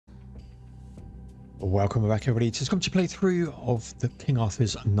Welcome back everybody to this commentary playthrough of the King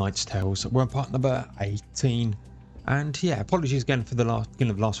Arthur's Knight's Tales. We're on part number 18, and yeah, apologies again for the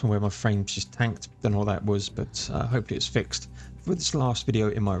last one where my frames just tanked. Don't know what that was, but hopefully it's fixed for this last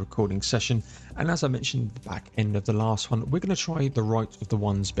video in my recording session. And as I mentioned at the back end of the last one, we're going to try the Rite of the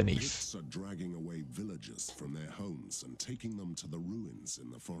Ones Beneath. Picts are dragging away villagers from their homes and taking them to the ruins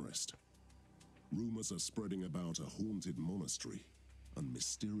in the forest. Rumors are spreading about a haunted monastery and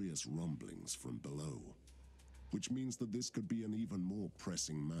mysterious rumblings from below, which means that this could be an even more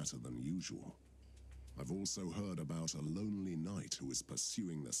pressing matter than usual. I've also heard about a lonely knight who is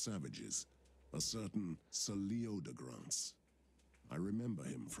pursuing the savages, a certain Sir Leodegrance. I remember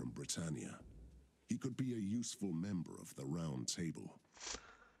him from Britannia. He could be a useful member of the Round Table.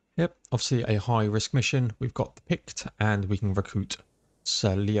 Yep, obviously a high risk mission. We've got the Pict and we can recruit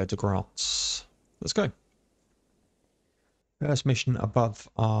Sir Leodegrance. Let's go. First mission above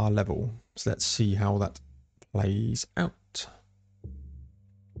our level, so let's see how that plays out.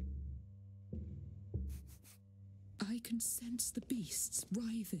 I can sense the beasts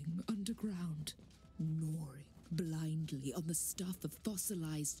writhing underground, gnawing blindly on the stuff of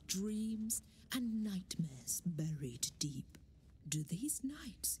fossilized dreams and nightmares buried deep. Do these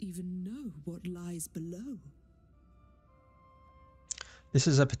knights even know what lies below? This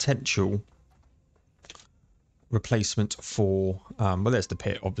is a potential replacement for well, there's the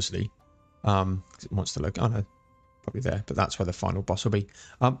pit obviously, it wants to look, oh no, probably there, but that's where the final boss will be.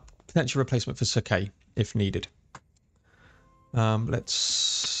 Potential replacement for Sir Kay if needed.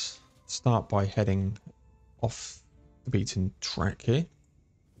 Let's start by heading off the beaten track here.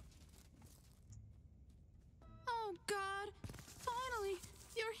 Oh God, finally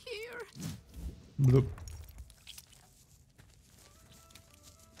you're here. Bloop.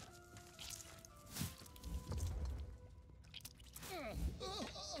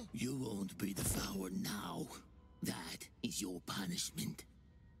 You won't be devoured now. That is your punishment.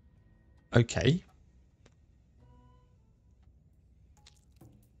 Okay.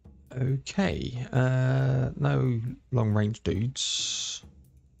 Okay. No long range dudes.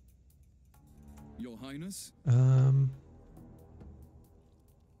 Your Highness? Look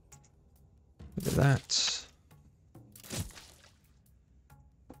at that.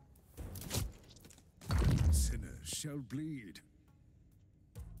 Sinners shall bleed.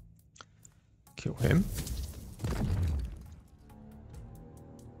 Kill him.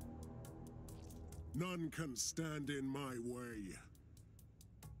 None can stand in my way.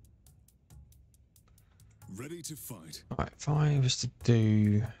 Ready to fight. Right, if I was to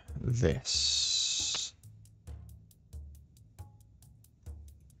do this.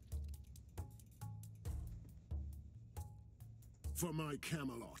 For my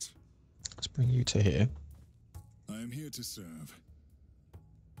Camelot. Let's bring you to here. I am here to serve.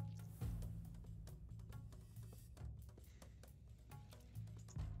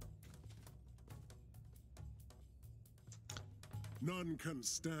 None can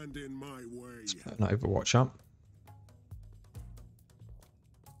stand in my way. Put an Overwatch up.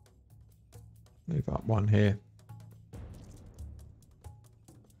 Move up one here.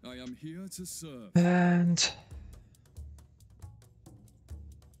 I am here to serve. And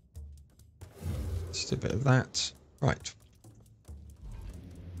let's do a bit of that. Right.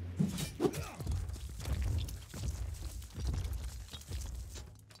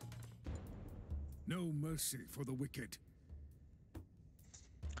 No mercy for the wicked.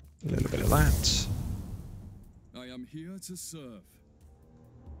 A little bit of that. I am here to serve.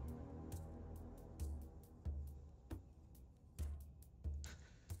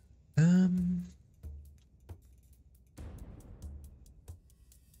 Do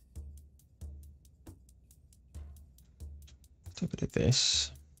a bit of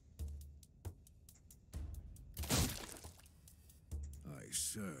this. I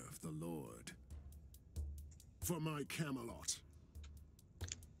serve the Lord. For my Camelot.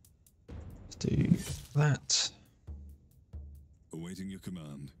 Do that. Awaiting your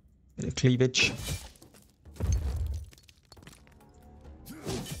command. Bit of cleavage.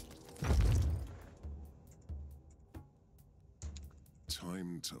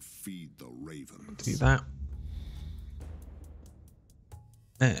 Time to feed the ravens. Do that.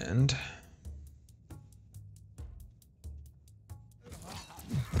 And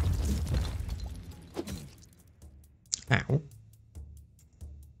ow.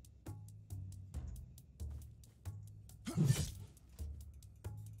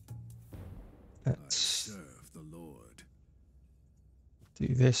 Let's Serve the Lord.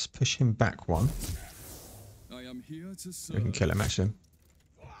 do this, push him back one. I am here to serve. We can kill him actually.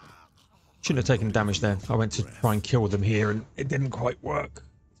 Shouldn't have taken damage there. I went to try and kill them here and it didn't quite work, to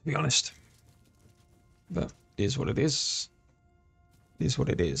be honest. But it is what it is. It is what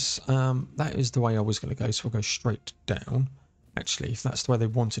it is. That is the way I was going to go, so we'll go straight down. Actually, if that's the way they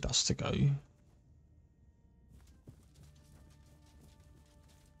wanted us to go. I'm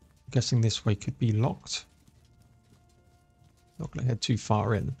guessing this way could be locked. Not going to head too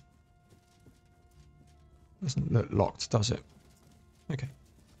far in. Doesn't look locked, does it? Okay.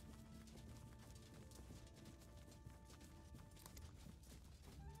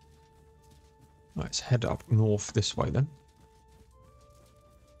 Right, let's head up north this way then.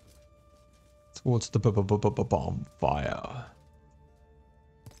 Towards the bonfire.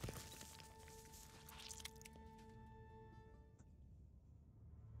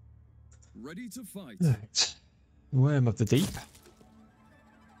 Ready to fight. Right. Worm of the deep.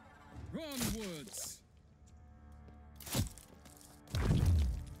 Onwards.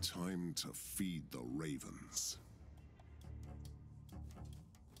 Time to feed the ravens.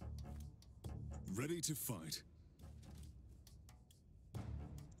 Ready to fight.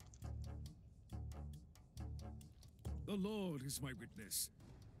 The Lord is my witness.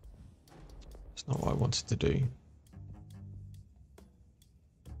 That's not what I wanted to do.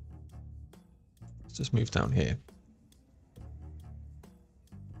 Let's just move down here.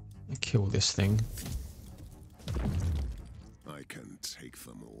 And kill this thing. I can take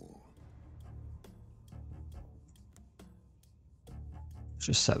them all.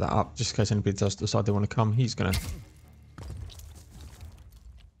 Just set that up just in case anybody does decide they want to come. He's gonna.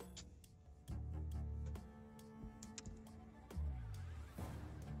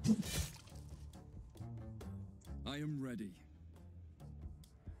 I am ready.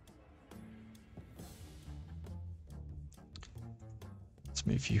 Let's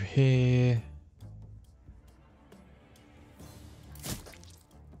move you here.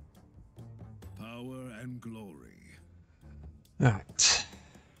 Power and glory. Right.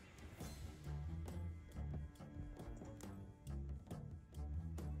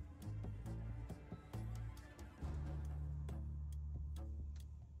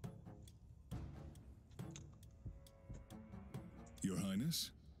 Your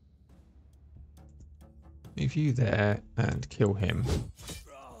Highness? Move you there and kill him.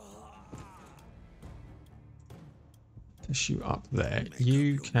 Push you up there.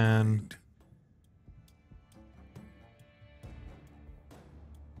 You can.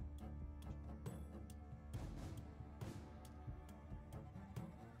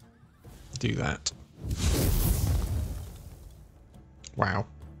 Do that. Wow.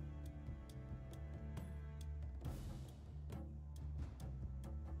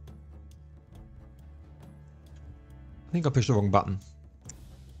 I think I pushed the wrong button.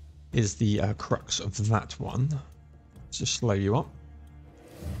 Is the crux of that one. Let's just slow you up.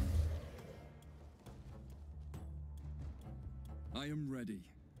 I am ready.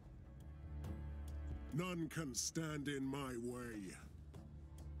 None can stand in my way.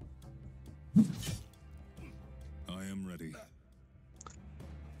 I am ready.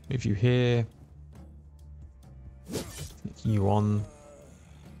 Move you here. Take you on.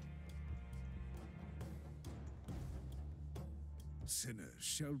 Sinners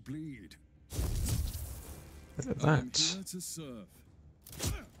shall bleed. Bit of I am that. here to serve.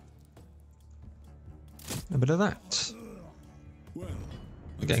 A bit of that. Well,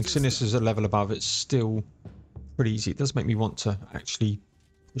 Again, because this is a level above, it's still pretty easy. It does make me want to actually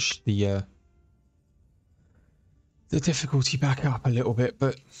push the difficulty back up a little bit,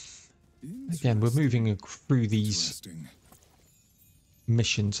 but again, we're moving through these interesting.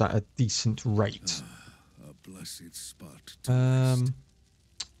 missions at a decent rate. A blessed spot.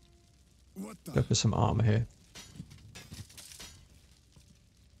 What Go the? for some armor here.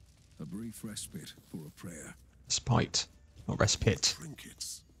 A brief respite for a prayer. Spite, not respite.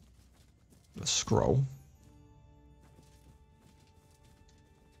 Trinkets. A scroll.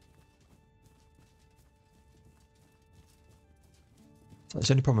 So that's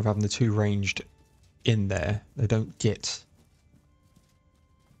the only problem with having the two ranged in there. They don't get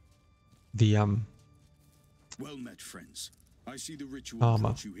the Well met, friends. I see the ritual Armor.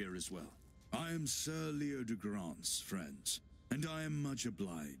 brought you here as well. I am Sir Leo de Grant's friends, and I am much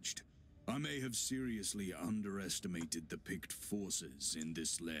obliged. I may have seriously underestimated the picked forces in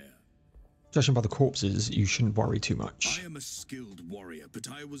this lair. judging by the corpses, you shouldn't worry too much. I am a skilled warrior, but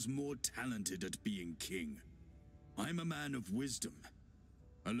I was more talented at being king. I'm a man of wisdom.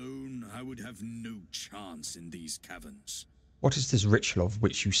 Alone, I would have no chance in these caverns. What is this ritual of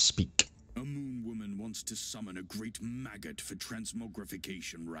which you speak? A moon woman wants to summon a great maggot for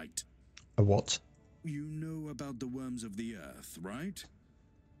transmogrification rite. A what? You know about the worms of the earth, right?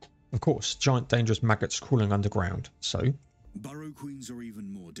 Of course, giant dangerous maggots crawling underground. So? Burrow queens are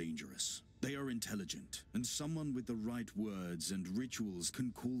even more dangerous. They are intelligent intelligent, and someone with the right words and rituals can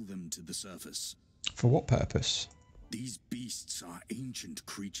call them to the surface. For what purpose? These beasts are ancient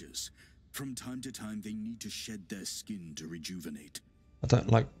creatures. From time to time, they need to shed their skin to rejuvenate. I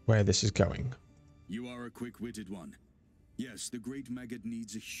don't like where this is going. You are a quick-witted one. Yes, the great maggot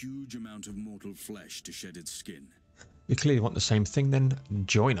needs a huge amount of mortal flesh to shed its skin. We clearly want the same thing, then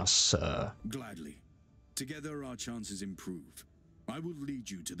join us, sir. Gladly. Together our chances improve. I will lead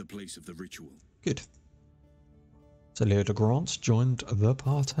you to the place of the ritual. Good. So Leo de Grant joined the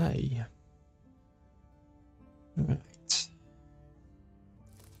party. Right.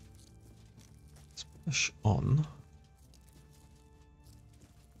 Let's push on.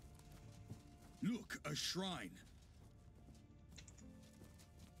 Look, a shrine.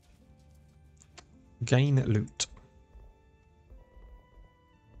 Gain loot.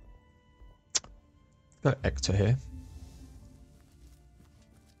 Got Hector here.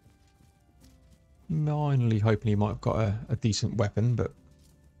 Finally hoping he might have got a decent weapon, but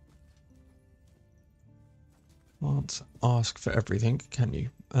can't ask for everything, can you?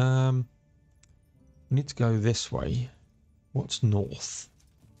 We need to go this way. What's north?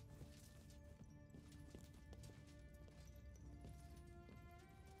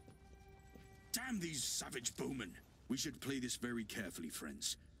 Damn these savage bowmen. We should play this very carefully,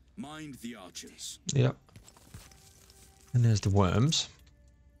 friends. Mind the archers. Yep. And there's the worms.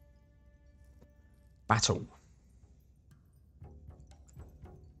 Battle.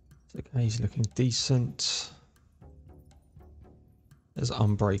 Okay, he's looking decent. There's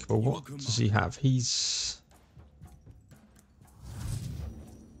Unbreakable. What does he have? He's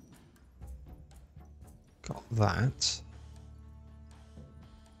got that.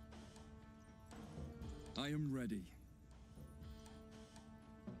 I am ready.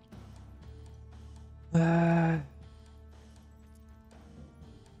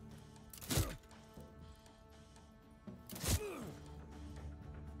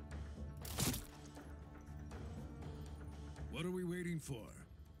 What are we waiting for?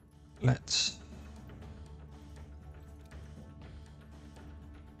 Let's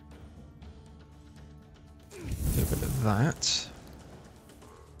do a bit of that.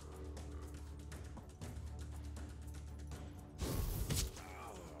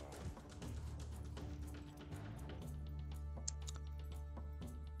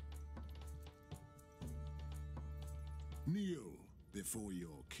 Kneel before your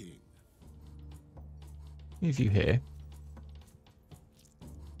king. Move you here.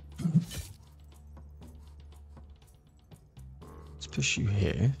 Let's push you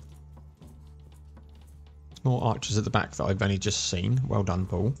here. There's more archers at the back that I've only just seen. Well done,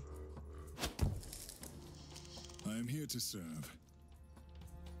 Paul. I am here to serve.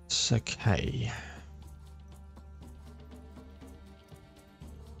 It's okay.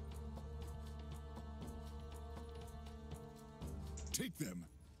 Take them.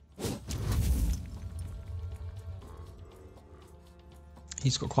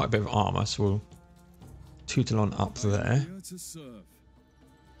 He's got quite a bit of armor, so we'll tootle on up there. Here to serve.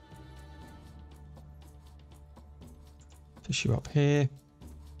 Push you up here.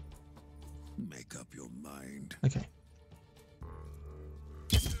 Make up your mind. Okay.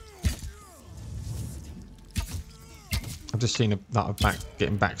 I've just seen that I'm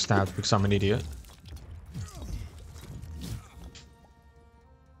getting backstabbed because I'm an idiot.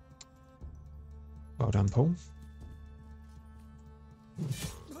 Well done, Paul.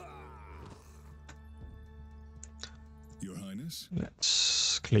 Your Highness.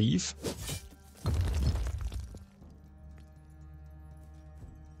 Let's cleave.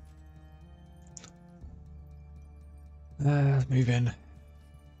 Let's move in.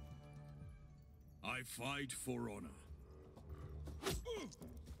 I fight for honor.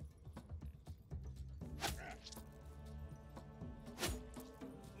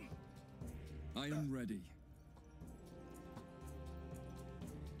 I am ready.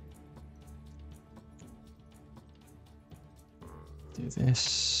 Do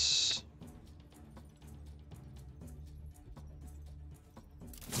this.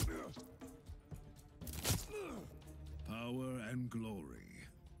 Power and glory.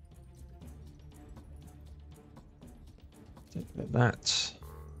 Take that.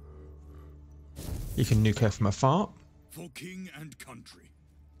 You can nuke her from afar. For king and country.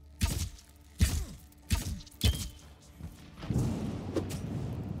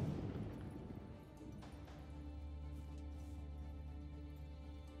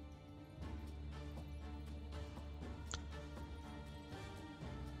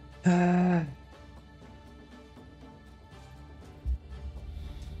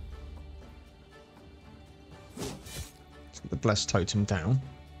 Let's get the blessed totem down.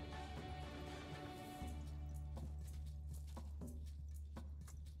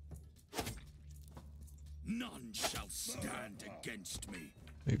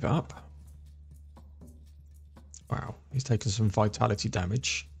 Move up. Wow, he's taken some vitality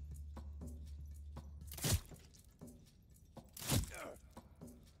damage.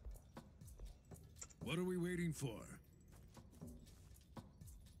 What are we waiting for?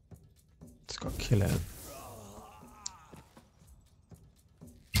 It's got to kill it.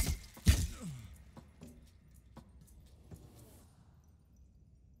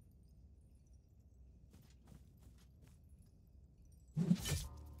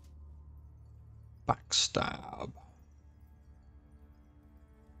 Backstab.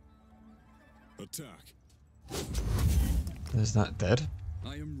 Attack. Is that dead?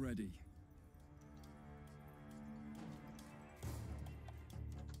 I am ready.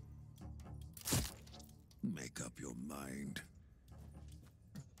 Make up your mind.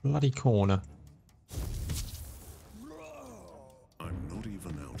 Bloody corner. I'm not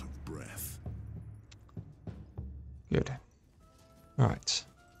even out of breath. Good. Alright.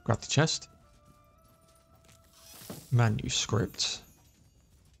 Grab the chest. Manuscript.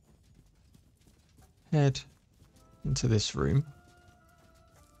 Head into this room.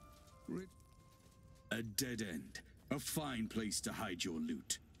 A dead end. A fine place to hide your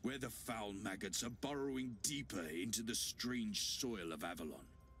loot, where the foul maggots are burrowing deeper into the strange soil of Avalon.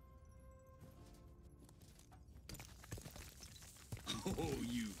 Oh,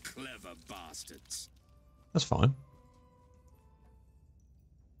 you clever bastards. That's fine.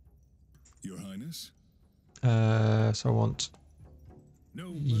 Your Highness? So I want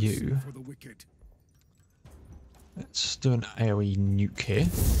No you. mercy for the wicked. Let's do an AoE nuke here.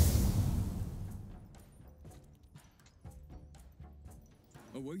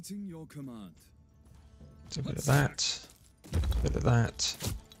 Awaiting your command. Do a bit of that. A bit of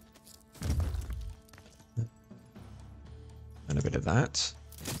that. And a bit of that.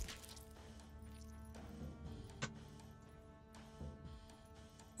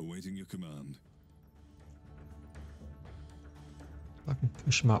 Awaiting your command. If I can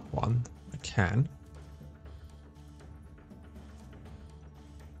push him up one, I can.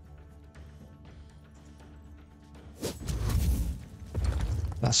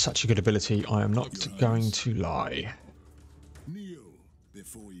 That's such a good ability, I am not going to lie. Kneel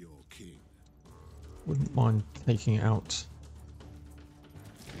before your king. Wouldn't mind taking out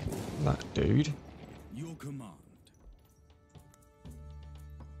that dude. Your command.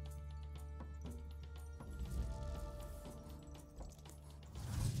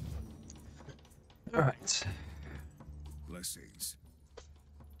 Alright. Blessings.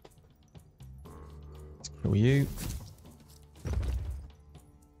 Let's kill you.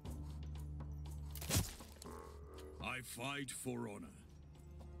 I fight for honor.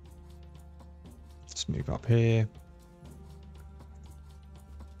 Let's move up here.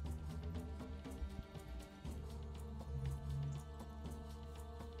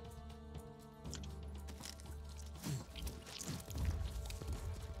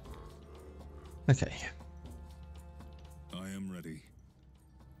 Okay. I am ready.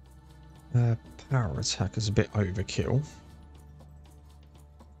 Power attack is a bit overkill.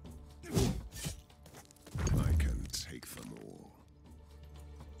 I can take them all.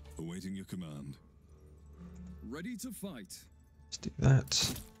 Awaiting your command. Ready to fight. Let's do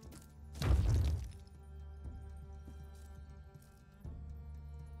that.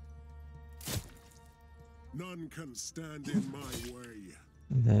 None can stand in my way.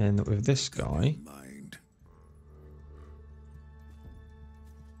 And then with this guy, Mind.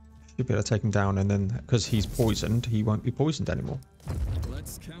 should be able to take him down, and then because he's poisoned, he won't be poisoned anymore.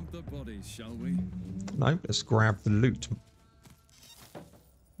 Let's count the bodies, shall we? No, let's grab the loot.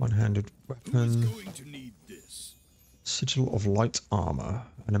 One-handed Who's weapon, going to need this? sigil of light armor,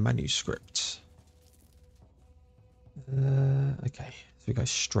 and a manuscript. Okay, so we go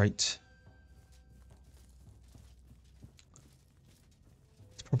straight.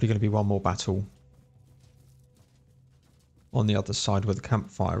 It's probably going to be one more battle on the other side where the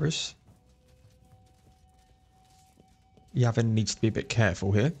campfire is. Yavin needs to be a bit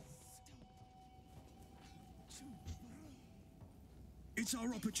careful here. It's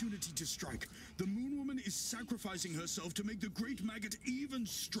our opportunity to strike. The Moon Woman is sacrificing herself to make the Great Maggot even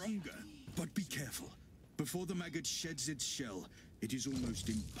stronger. But be careful. Before the maggot sheds its shell, it is almost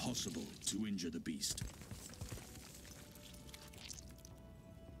impossible to injure the beast.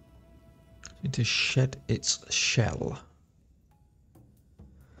 To shed its shell.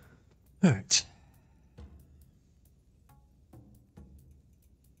 Alright.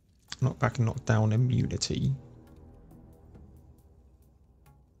 Knock back and knock down immunity.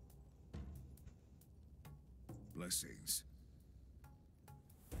 Blessings.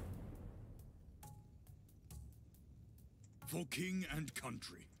 For king and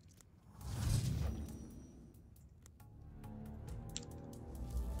country.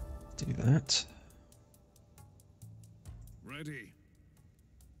 Do that. Ready.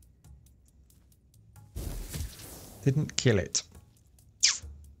 Didn't kill it.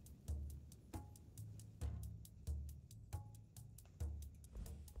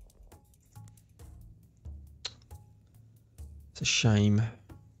 It's a shame.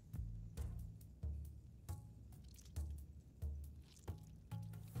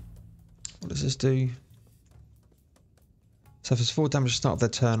 What does this do? Suffers 4 damage at the start of their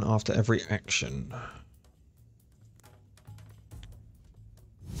turn after every action.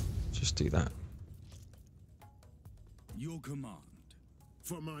 Just do that. Your command.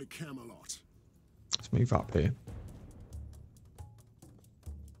 For my Camelot. Let's move up here.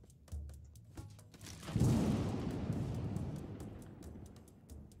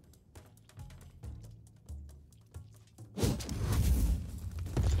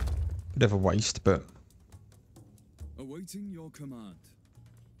 Bit of a waste, but Awaiting your command.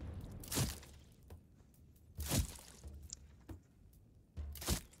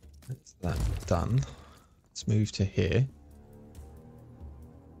 that's that done. Let's move to here.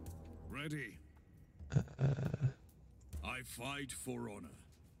 Ready. I fight for honor.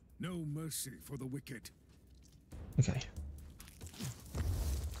 No mercy for the wicked. Okay.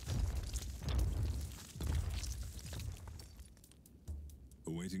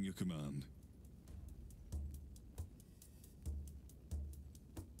 Awaiting your command.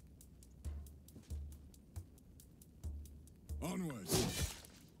 Onward.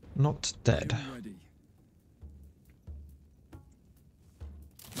 Not dead. Ready.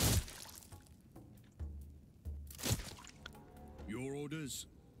 Your orders.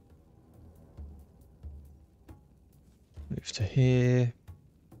 Move to here.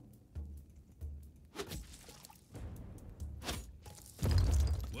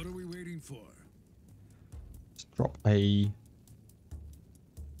 What are we waiting for? Let's drop a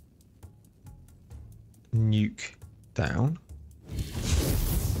nuke down.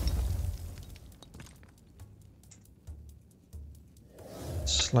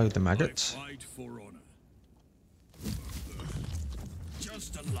 Slow the maggots. I fight for honor.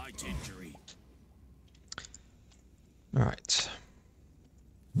 Just a light injury. All right.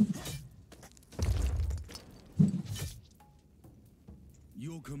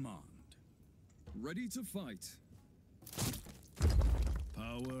 Your command. Ready to fight.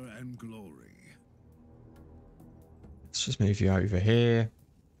 Power and glory. Let's just move you over here.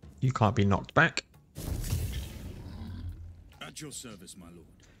 You can't be knocked back. At your service, my lord.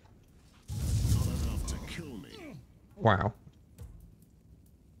 Not enough to kill me. Wow.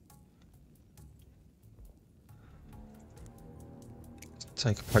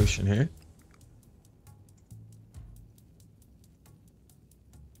 Take a potion here.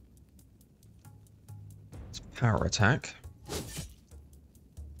 It's power attack.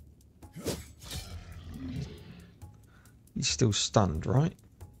 He's still stunned, right?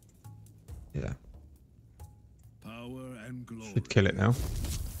 Yeah. Power and glory. Should kill it now.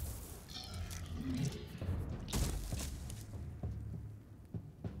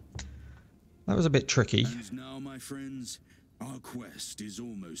 That was a bit tricky. And now, my friends, our quest is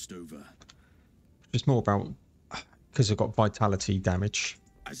almost over. Just more about because I've got vitality damage.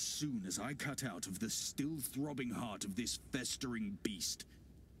 As soon as I cut out of the still throbbing heart of this festering beast,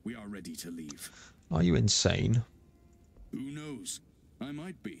 we are ready to leave. Are you insane? Who knows? I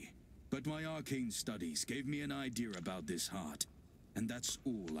might be. But my arcane studies gave me an idea about this heart. And that's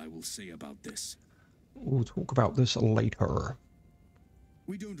all I will say about this. We'll talk about this later.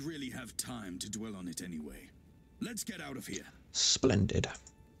 We don't really have time to dwell on it anyway. Let's get out of here. Splendid.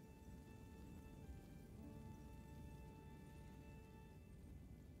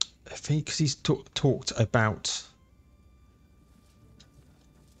 I think because he's talked about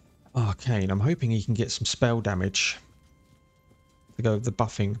arcane, I'm hoping he can get some spell damage to go with the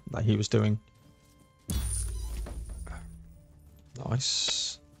buffing that he was doing.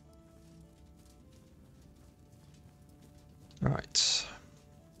 Nice. Right.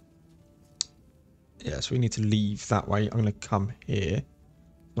 Yeah, so we need to leave that way. I'm going to come here.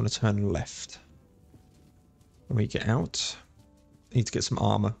 I'm going to turn left. When we get out, I need to get some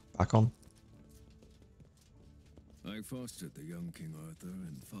armor back on. I fostered the young King Arthur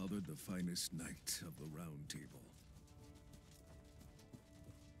and fathered the finest knight of the Round Table.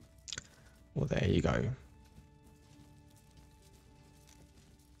 Well, there you go.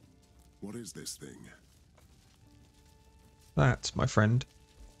 What is this thing? That, my friend,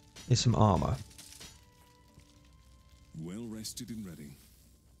 is some armor. Well rested and ready.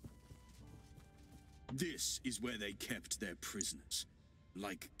 This is where they kept their prisoners,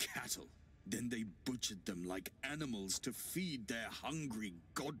 like cattle. Then they butchered them like animals to feed their hungry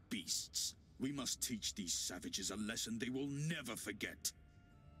god beasts. We must teach these savages a lesson they will never forget.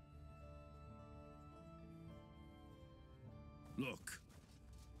 Look.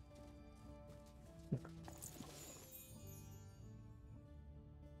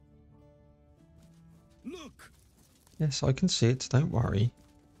 Look! Yes, I can see it. Don't worry.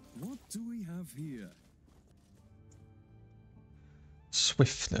 What do we have here?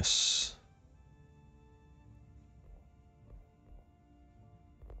 Swiftness.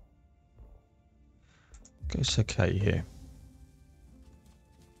 Goes okay here.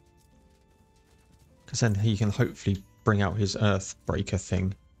 Because then he can hopefully bring out his Earthbreaker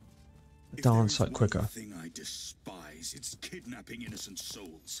thing. If Darn there is sight quicker. one thing I despise, it's kidnapping innocent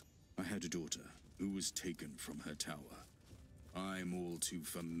souls. I had a daughter who was taken from her tower. I'm all too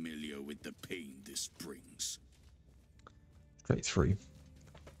familiar with the pain this brings. Straight through.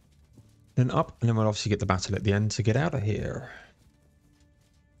 Then up, and then we'll obviously get the battle at the end to get out of here.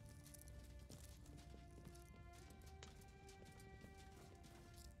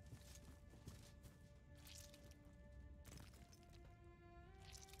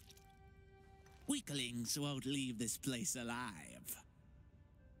 Weaklings won't leave this place alive.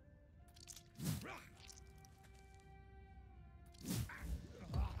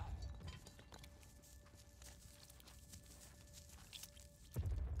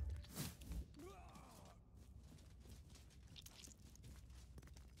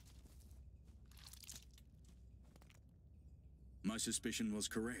 My suspicion was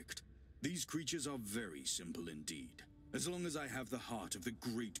correct. These creatures are very simple indeed. As long as I have the heart of the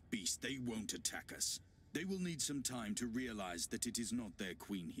great beast, they won't attack us. They will need some time to realize that it is not their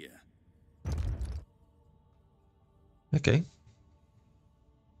queen here. Okay.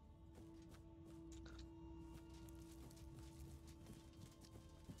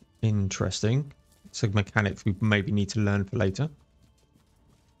 Interesting. It's a mechanic we maybe need to learn for later.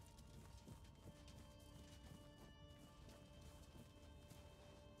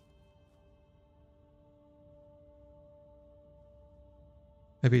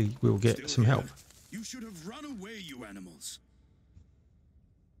 Maybe we'll get Still some here? help. You should have run away, you animals.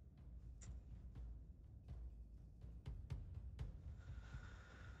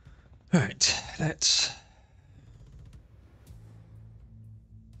 Right, let's...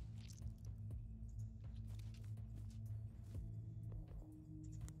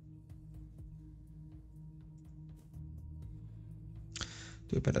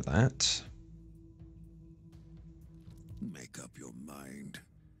 do a bit of that. Make up your mind.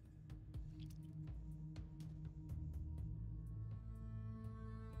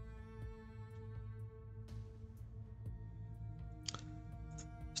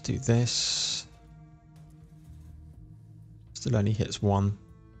 Let's do this. Still only hits one.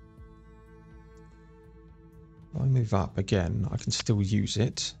 If I move up again, I can still use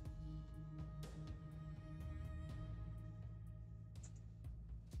it.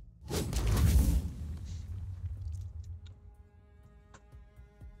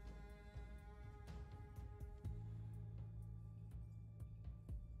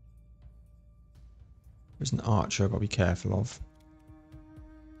 There's an archer I've got to be careful of.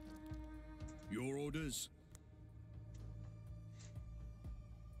 Your orders?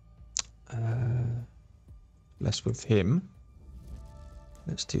 Less with him.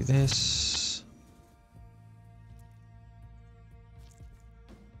 Let's do this.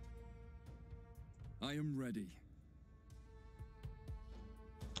 I am ready.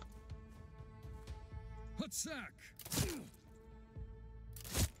 Attack!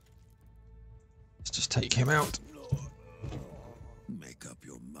 Let's just take him out. Make up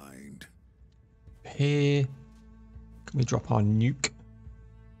your mind. Here. Can we drop our nuke?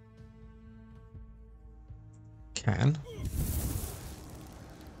 Can.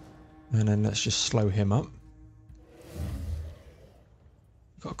 And then let's just slow him up.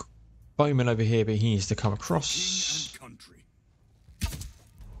 Got a bowman over here, but he needs to come across. King and country.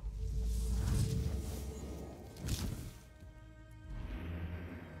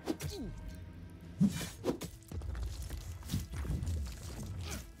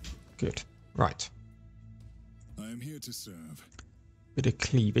 Good. Right. I am here to serve. Bit of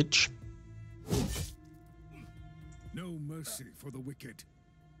cleavage. No mercy for the wicked.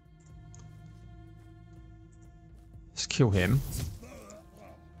 Let's kill him.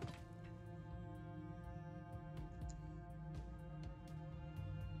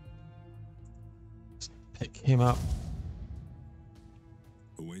 Let's pick him up.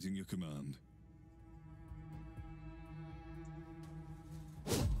 Awaiting your command.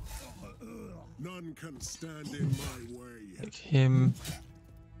 None can stand in my way. Take him.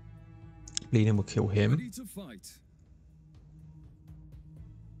 Bleeding will kill him. Ready to fight.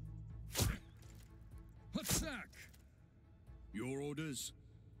 Attack. Your orders.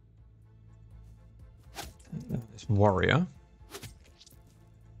 This warrior.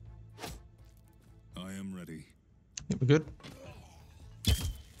 I am ready. Yeah, we're good.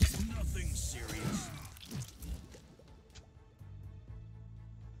 Nothing serious.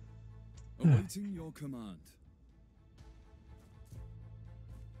 Awaiting your command.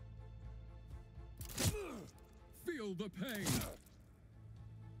 Feel the pain.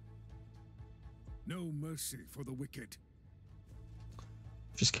 No mercy for the wicked.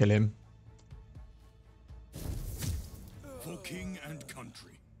 Just kill him. For king and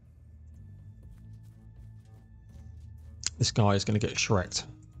country. This guy is going to get shreked.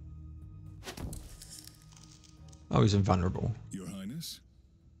 Oh, he's invulnerable. Your Highness?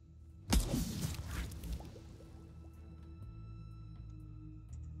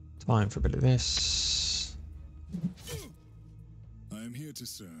 Time for a bit of this. I am here to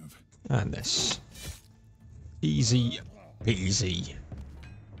serve. And this. Easy peasy.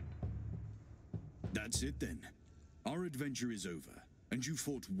 That's it then. Our adventure is over, and you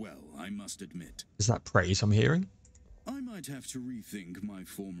fought well, I must admit. Is that praise I'm hearing? I might have to rethink my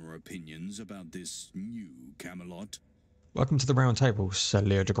former opinions about this new Camelot. Welcome to the round table, Sir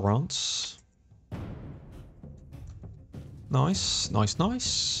Leo de Grants. Nice, nice,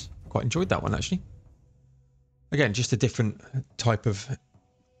 nice. Quite enjoyed that one, actually. Again, just a different type of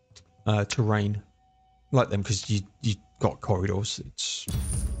terrain. Like them, because you got corridors.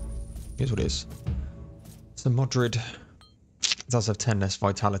 Here's what it is. So Mordred does have 10 less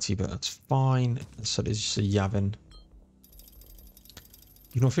vitality, but that's fine. So does Yavin.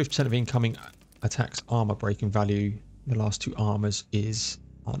 Ignore 50% of incoming attacks armor breaking value. The last two armors is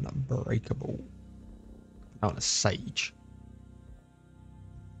unbreakable. Out a sage.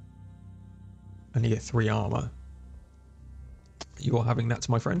 And you get 3 armor. You are having that,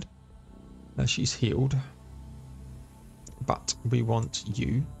 my friend. She's healed. But we want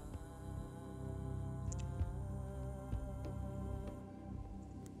you.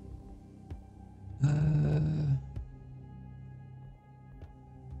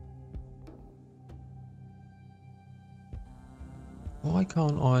 Why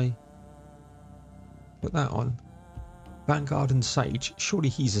can't I put that on? Vanguard and Sage. Surely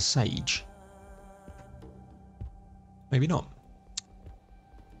he's a Sage. Maybe not.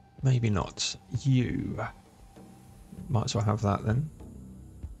 Maybe not. You. Might as well have that then.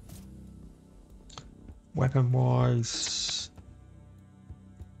 Weapon wise.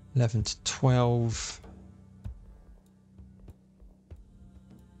 11 to 12.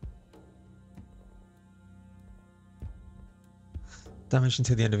 Damage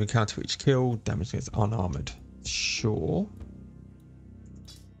until the end of encounter for each kill. Damage against unarmored. Sure.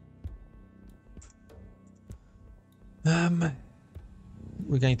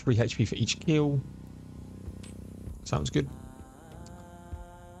 We gain 3 HP for each kill. Sounds good.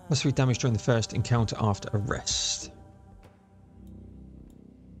 Plus 3 damage during the first encounter after a rest.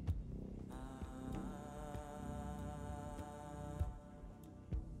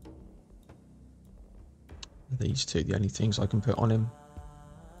 These two, the only things I can put on him.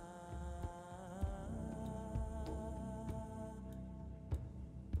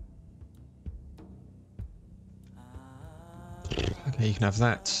 Okay, you can have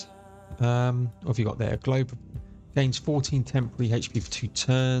that. What have you got there? Globe gains 14 temporary HP for 2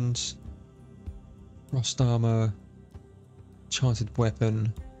 turns. Frost armor. Enchanted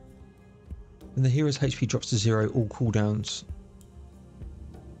weapon. When the hero's HP drops to 0, all cooldowns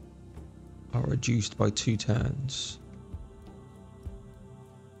are reduced by 2 turns.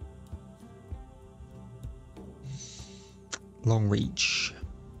 Long reach.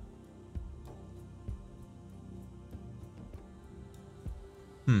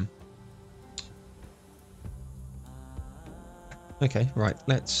 Okay, right,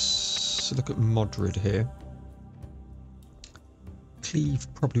 let's look at Mordred here. Cleave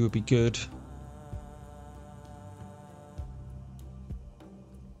probably would be good.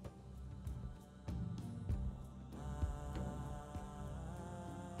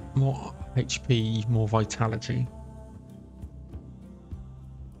 More HP, more vitality.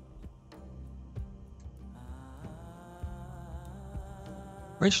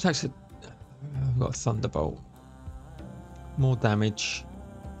 Range attacks. I've got a Thunderbolt. More damage.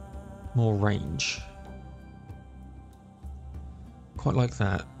 More range. Quite like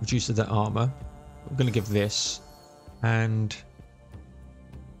that. Reduces their armor. I'm going to give this. And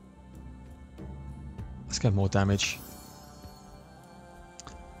let's get more damage.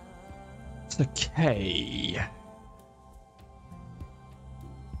 Okay.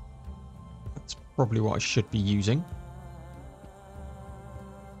 That's probably what I should be using.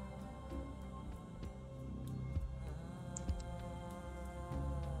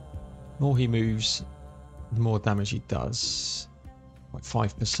 The more he moves, the more damage he does. Like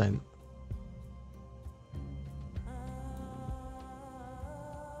 5%.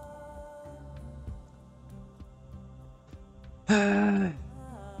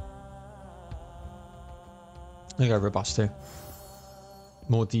 There you go, robust here.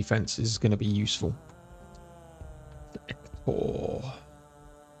 More defense is going to be useful. Hector. 5+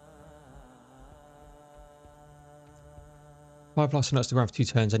 alerts the ground for 2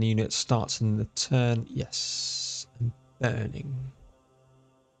 turns. Any unit starts in the turn. Yes. And burning.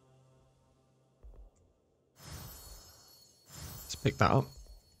 Let's pick that up.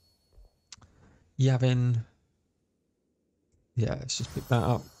 Yavin. Yeah, let's just pick that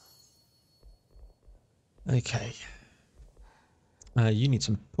up. Okay. You need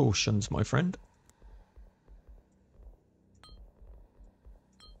some potions, my friend.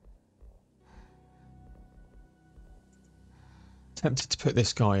 Tempted to put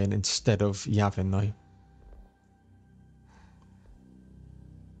this guy in instead of Yavin, though.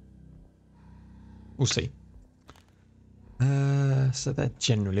 We'll see. So they're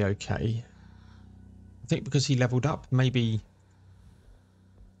generally okay. I think because he leveled up, maybe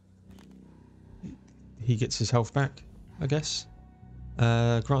he gets his health back, I guess.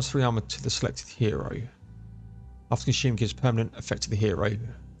 Grants 3 armor to the selected hero. After consuming, gives permanent effect to the hero.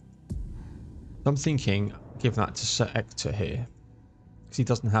 I'm thinking give that to Sir Ector here, because he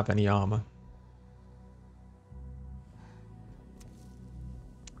doesn't have any armor.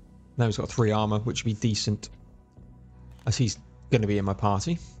 Now he's got 3 armor, which would be decent, as he's going to be in my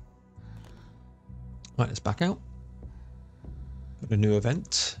party. Right, let's back out. Got a new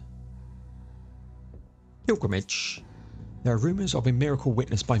event. Pilgrimage. There are rumours of a miracle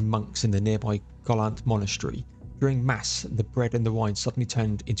witnessed by monks in the nearby Gallant monastery. During Mass, the bread and the wine suddenly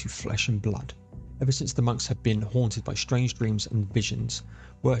turned into flesh and blood. Ever since the monks have been haunted by strange dreams and visions,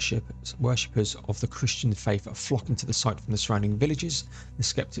 worshippers of the Christian faith are flocking to the site from the surrounding villages. The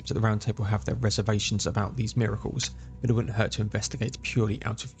skeptics at the Round Table have their reservations about these miracles, but it wouldn't hurt to investigate purely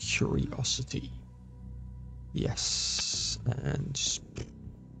out of curiosity. Yes, and just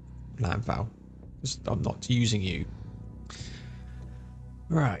land vow. I'm not using you.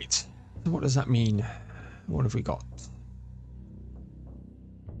 Right, so what does that mean? What have we got?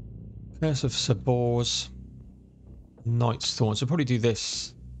 Curse of Sabors, Knight's Thorn. So probably do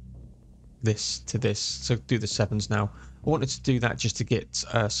this to this. So do the 7s now. I wanted to do that just to get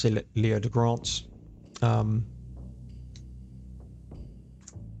Leo de Grant.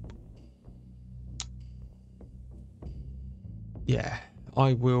 Yeah,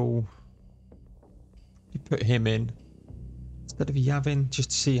 I will put him in instead of Yavin just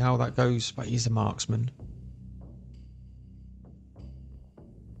to see how that goes, but he's a marksman.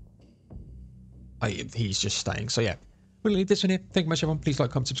 He's just staying. So yeah, we'll leave this one here. Thank you much, everyone. Please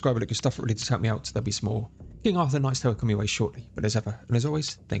like, comment, subscribe, all that good stuff. It really does help me out. There'll be some more King Arthur Knight's Tale coming your way shortly. But as ever, and as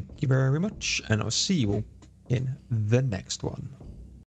always, thank you very much, and I'll see you all in the next one.